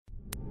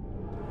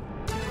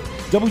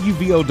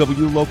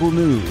WVOW Local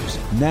News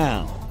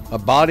now. A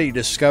body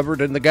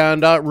discovered in the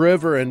Guyandotte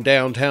River in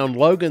downtown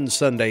Logan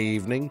Sunday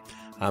evening.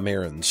 I'm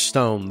Aaron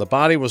Stone. The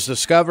body was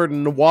discovered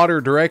in the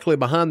water directly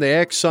behind the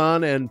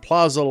Exxon and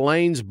Plaza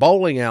Lanes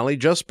bowling alley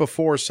just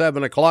before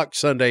 7 o'clock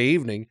Sunday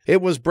evening.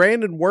 It was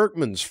Brandon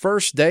Workman's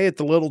first day at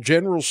the Little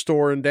General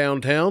store in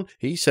downtown.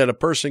 He said a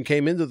person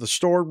came into the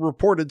store and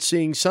reported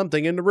seeing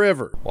something in the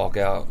river. Walk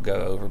out, go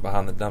over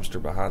behind the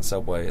dumpster behind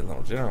Subway at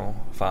Little General,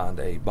 find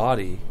a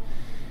body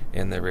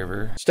in the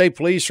river. State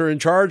police are in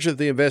charge of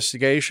the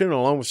investigation,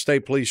 along with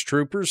state police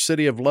troopers.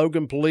 City of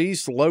Logan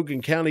police, the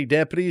Logan County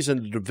deputies,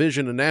 and the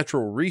Division of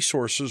Natural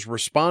Resources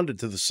responded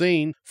to the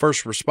scene.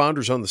 First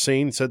responders on the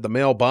scene said the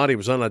male body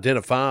was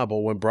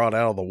unidentifiable when brought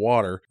out of the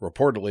water.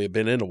 Reportedly had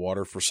been in the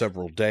water for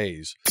several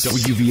days.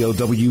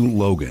 WVOW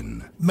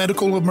Logan.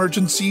 Medical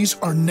emergencies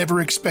are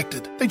never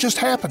expected. They just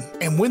happen.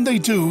 And when they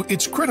do,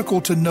 it's critical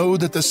to know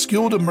that the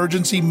skilled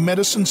emergency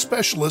medicine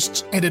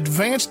specialists and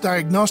advanced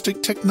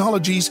diagnostic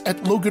technologies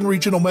at Logan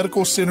Regional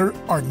Medical Center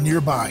are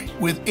nearby.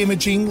 With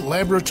imaging,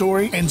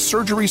 laboratory, and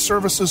surgery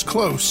services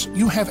close,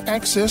 you have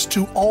access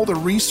to all the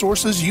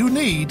resources you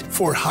need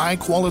for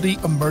high-quality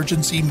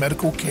emergency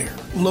medical care.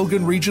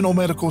 Logan Regional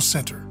Medical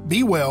Center.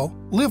 Be well,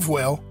 live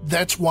well,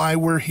 that's why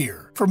we're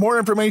here. For more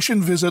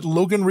information, visit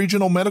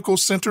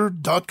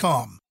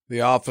loganregionalmedicalcenter.com. The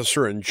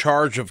officer in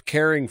charge of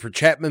caring for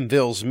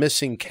Chapmanville's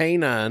missing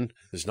canine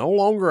is no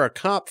longer a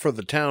cop for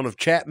the town of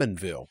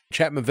Chapmanville.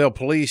 Chapmanville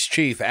Police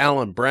Chief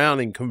Alan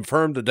Browning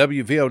confirmed to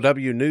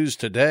WVOW News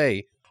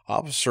today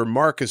Officer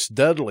Marcus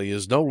Dudley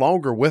is no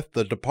longer with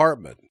the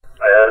department.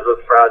 As of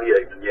Friday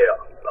evening,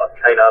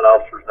 canine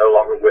officer's no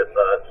longer with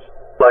us.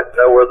 I'd like to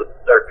know where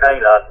their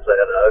canine's at.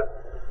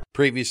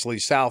 Previously,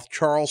 South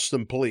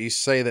Charleston police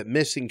say that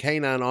missing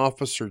canine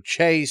officer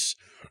Chase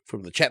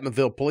from the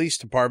Chapmanville Police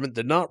Department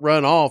did not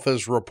run off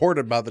as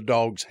reported by the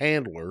dog's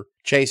handler.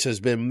 Chase has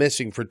been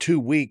missing for 2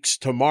 weeks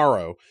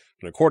tomorrow.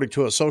 And according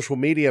to a social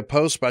media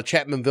post by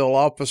Chapmanville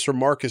officer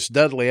Marcus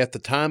Dudley, at the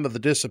time of the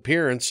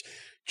disappearance,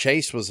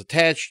 Chase was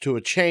attached to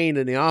a chain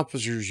in the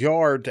officer's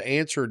yard to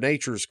answer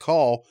nature's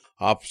call.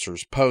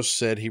 Officer's post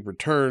said he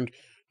returned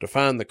to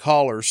find the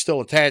collar still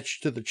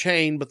attached to the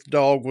chain, but the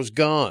dog was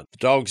gone. The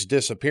dog's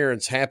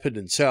disappearance happened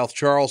in South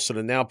Charleston,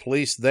 and now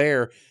police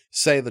there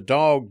say the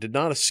dog did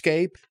not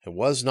escape and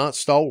was not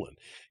stolen.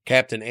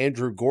 Captain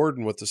Andrew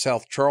Gordon with the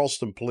South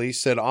Charleston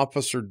Police said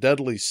Officer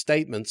Dudley's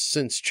statements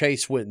since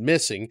Chase went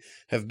missing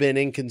have been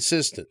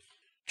inconsistent.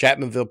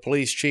 Chapmanville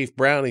Police Chief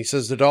Browning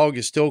says the dog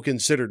is still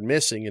considered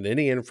missing and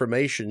any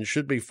information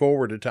should be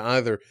forwarded to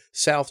either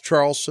South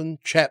Charleston,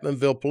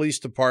 Chapmanville Police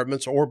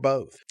Departments, or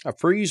both. A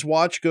freeze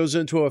watch goes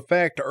into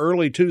effect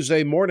early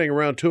Tuesday morning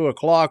around 2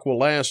 o'clock, will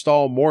last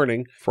all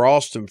morning.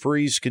 Frost and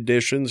freeze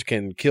conditions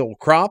can kill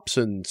crops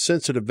and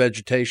sensitive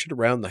vegetation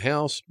around the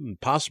house and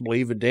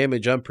possibly even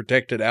damage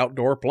unprotected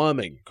outdoor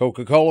plumbing.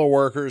 Coca-Cola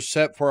workers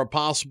set for a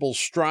possible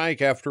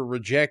strike after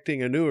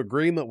rejecting a new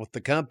agreement with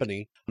the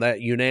company.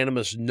 That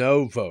unanimous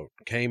no vote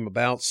came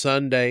about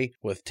Sunday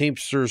with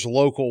Teamsters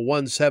Local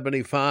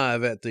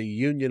 175 at the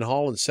Union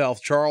Hall in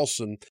South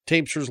Charleston.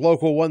 Teamsters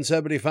Local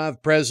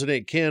 175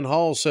 President Ken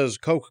Hall says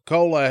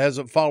Coca-Cola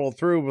hasn't followed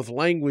through with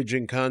language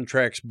in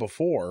contracts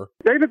before.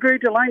 They've agreed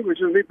to language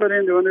that we put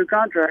into a new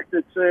contract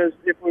that says,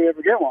 if we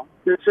ever get one,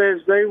 that says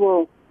they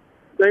will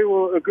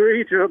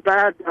agree to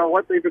abide by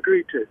what they've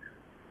agreed to.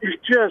 It's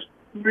just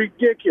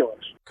ridiculous.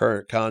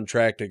 Current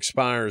contract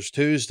expires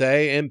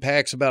Tuesday,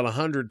 impacts about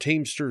 100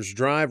 Teamsters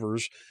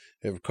drivers.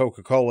 If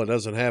Coca-Cola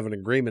doesn't have an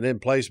agreement in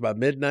place by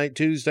midnight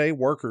Tuesday,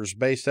 workers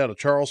based out of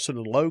Charleston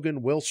and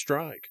Logan will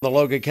strike. The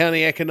Logan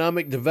County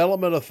Economic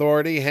Development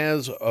Authority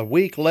has a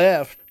week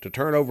left to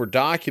turn over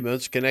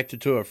documents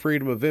connected to a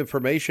Freedom of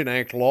Information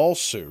Act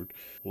lawsuit.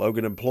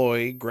 Logan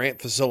employee, grant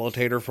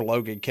facilitator for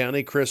Logan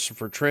County,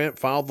 Christopher Trent,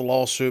 filed the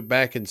lawsuit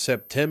back in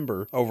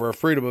September over a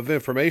Freedom of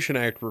Information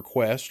Act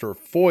request, or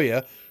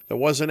FOIA, that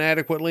wasn't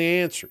adequately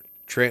answered.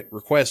 Trent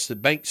requested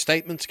bank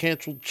statements,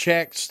 canceled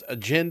checks,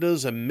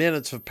 agendas, and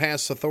minutes of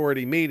past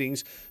authority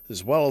meetings,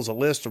 as well as a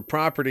list of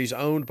properties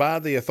owned by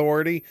the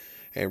authority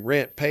and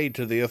rent paid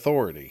to the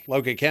authority.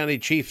 Logan County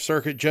Chief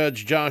Circuit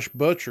Judge Josh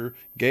Butcher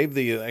gave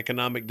the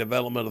Economic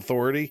Development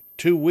Authority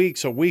 2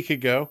 weeks a week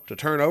ago to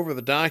turn over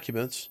the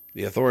documents.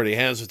 The authority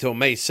has until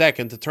May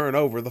 2nd to turn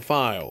over the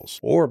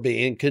files or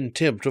be in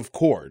contempt of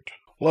court.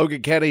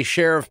 Logan County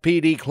Sheriff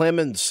P.D.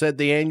 Clemens said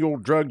the annual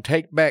drug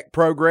take-back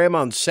program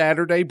on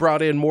Saturday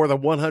brought in more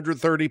than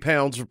 130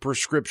 pounds of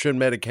prescription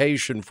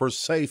medication for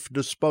safe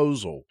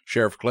disposal.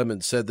 Sheriff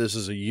Clemens said this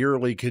is a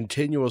yearly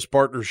continuous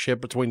partnership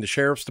between the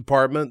Sheriff's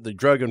Department, the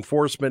Drug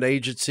Enforcement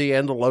Agency,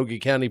 and the Logan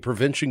County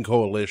Prevention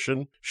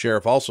Coalition.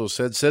 Sheriff also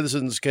said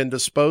citizens can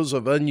dispose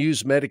of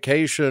unused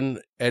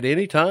medication at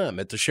any time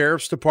at the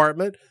Sheriff's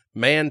Department,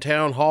 Man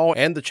Town Hall,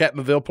 and the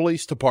Chapmanville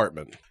Police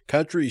Department.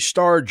 Country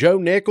star Joe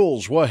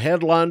Nichols will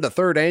headline the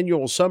third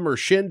annual summer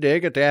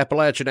shindig at the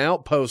Appalachian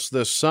Outpost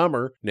this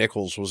summer.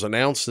 Nichols was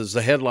announced as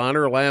the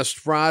headliner last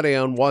Friday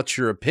on What's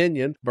Your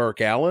Opinion.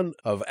 Burke Allen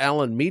of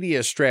Allen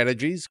Media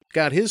Strategies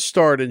got his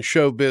start in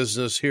show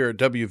business here at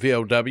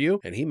WVOW,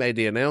 and he made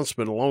the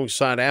announcement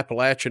alongside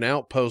Appalachian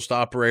Outpost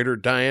operator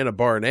Diana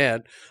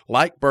Barnett.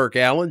 Like Burke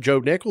Allen, Joe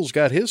Nichols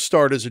got his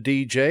start as a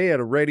DJ at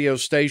a radio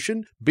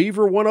station,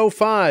 Beaver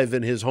 105,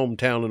 in his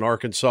hometown in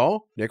Arkansas.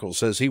 Nichols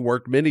says he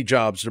worked many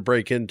jobs to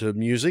break into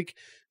music.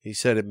 He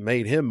said it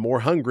made him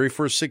more hungry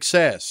for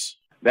success.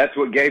 That's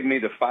what gave me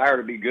the fire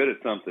to be good at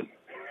something.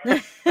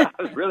 I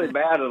was really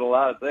bad at a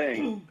lot of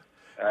things.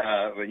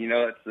 But, you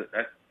know,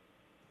 that's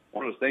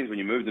one of those things when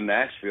you move to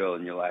Nashville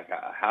and you're like,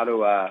 how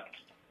do I,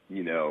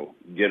 you know,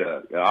 get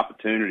an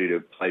opportunity to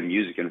play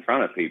music in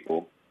front of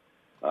people?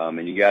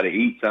 And you got to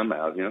eat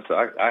somehow, you know. So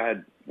I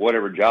had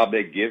whatever job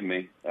they'd give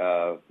me.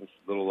 This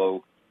little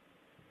old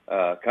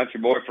country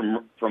boy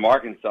from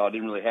Arkansas,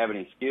 didn't really have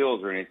any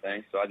skills or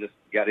anything, so I just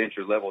got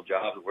entry-level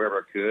jobs wherever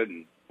I could,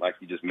 and like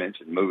you just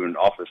mentioned, moving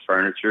office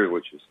furniture,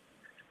 which is,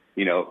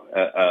 you know,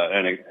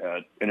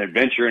 an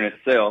adventure in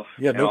itself.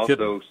 Yeah, no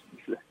kidding. Also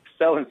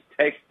selling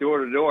steaks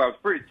door to door. I was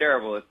pretty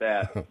terrible at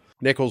that.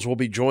 Nichols will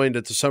be joined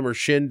at the Summer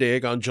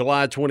Shindig on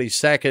July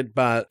 22nd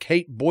by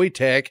Kate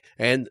Boytek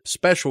and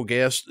special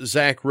guest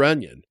Zach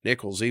Runyon.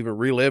 Nichols even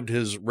relived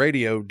his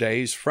radio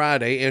days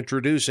Friday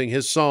introducing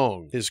his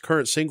song. His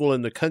current single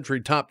in the country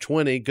top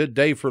 20, Good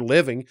Day for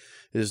Living,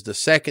 is the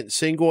second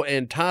single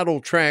and title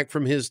track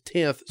from his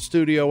 10th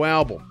studio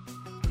album.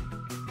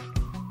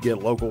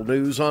 Get local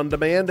news on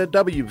demand at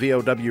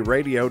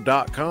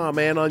WVOWradio.com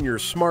and on your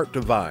smart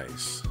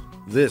device.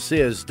 This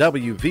is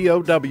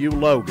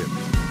WVOW Logan.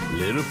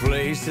 Little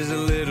place is a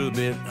little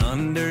bit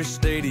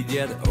understated,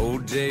 yeah, the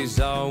OJ's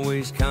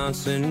always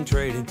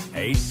concentrated.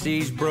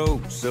 AC's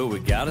broke, so we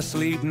gotta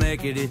sleep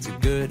naked. It's a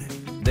good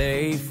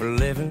day for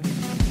living.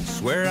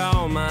 Swear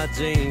all my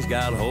jeans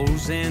got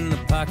holes in the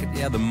pocket,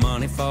 yeah, the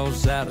money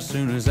falls out as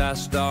soon as I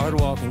start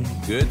walking.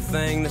 Good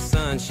thing the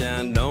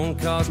sunshine don't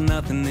cost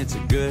nothing. It's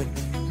a good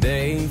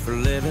day for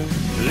living.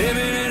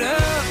 Living it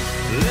up,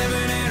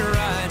 living it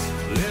right,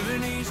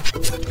 living easy.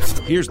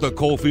 Here's the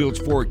Coalfields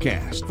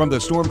forecast from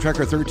the Storm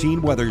Tracker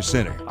 13 Weather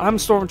Center. I'm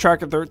Storm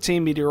Tracker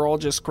 13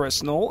 meteorologist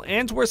Chris Knoll,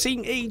 and we're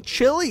seeing a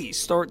chilly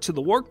start to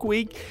the work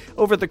week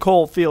over the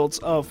coal fields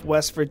of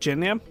West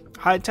Virginia.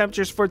 High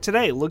temperatures for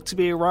today look to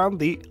be around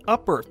the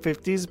upper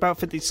 50s, about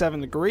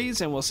 57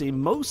 degrees, and we'll see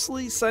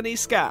mostly sunny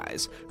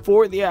skies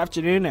for the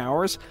afternoon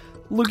hours.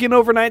 Looking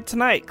overnight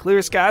tonight,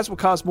 clear skies will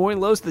cause morning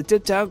lows that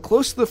dip down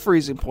close to the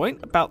freezing point.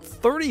 About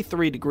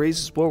 33 degrees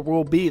is where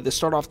we'll be to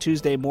start off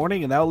Tuesday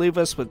morning, and that'll leave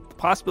us with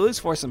possibilities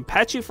for some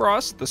patchy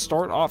frost to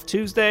start off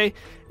Tuesday,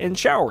 and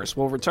showers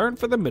will return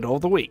for the middle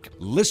of the week.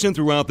 Listen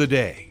throughout the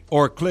day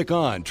or click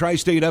on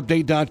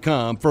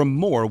tristateupdate.com for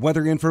more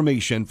weather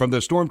information from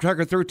the Storm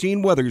Tracker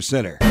 13 Weather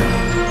Center.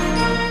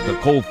 The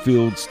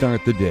Coalfields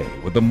start the day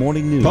with the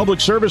morning news.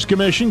 Public Service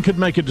Commission could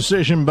make a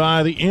decision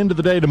by the end of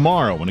the day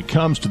tomorrow when it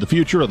comes to the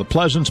future of the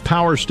Pleasance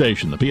Power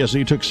Station. The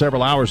PSC took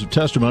several hours of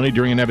testimony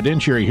during an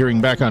evidentiary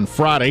hearing back on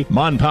Friday.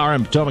 Mon Power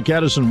and Potomac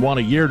Edison want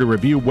a year to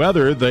review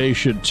whether they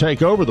should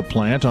take over the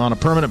plant on a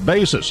permanent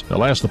basis.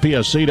 They'll ask the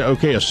PSC to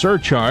okay a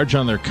surcharge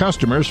on their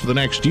customers for the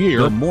next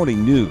year. The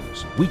morning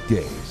news,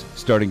 weekdays,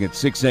 starting at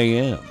 6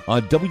 a.m.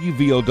 on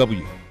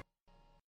WVOW.